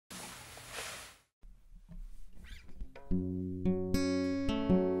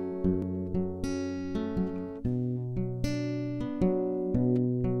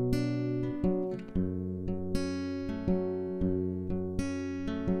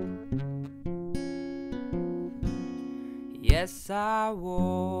Yes, I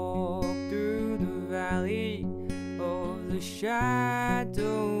walk through the valley of the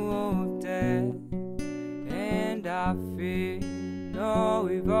shadow of death, and I fear no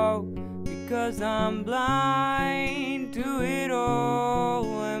evil, because I'm blind to it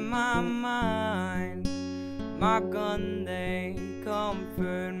all. In my mind, my gun, they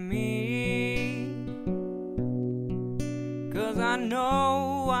comfort me, 'cause I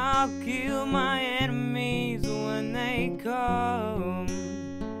know I'll kill my enemies when they come.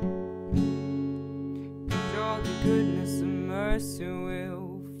 Surely goodness and mercy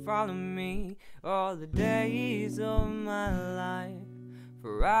will follow me all the days of my life,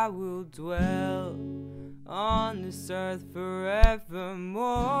 for I will dwell on this earth forevermore.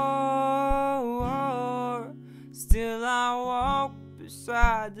 Still I walk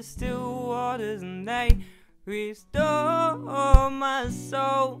beside the still waters, and they restore my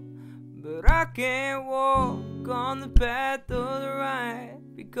soul. But I can't walk on the path of the right,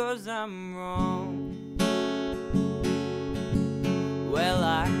 because I'm wrong. Well,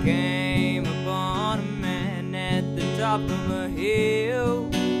 I came upon a man at the top of a hill.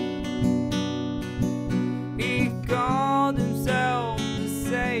 He called himself the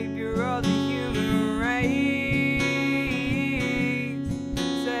savior of the human race.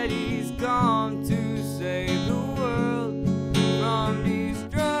 Said he's come to save the world from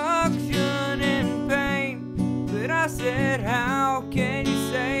destruction and pain. But I said, how can you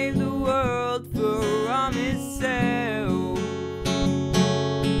save the world from itself?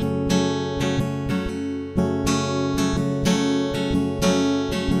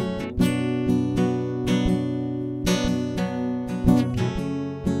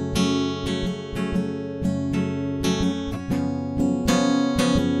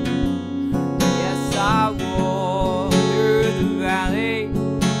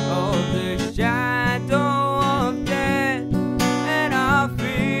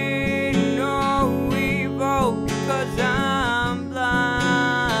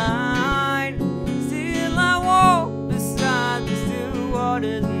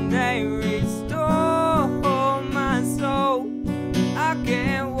 And they restore my soul. I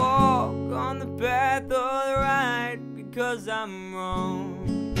can't walk on the path of the right, because I'm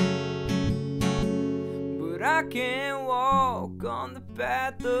wrong. But I can't walk on the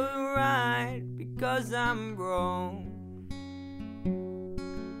path of the right, because I'm wrong.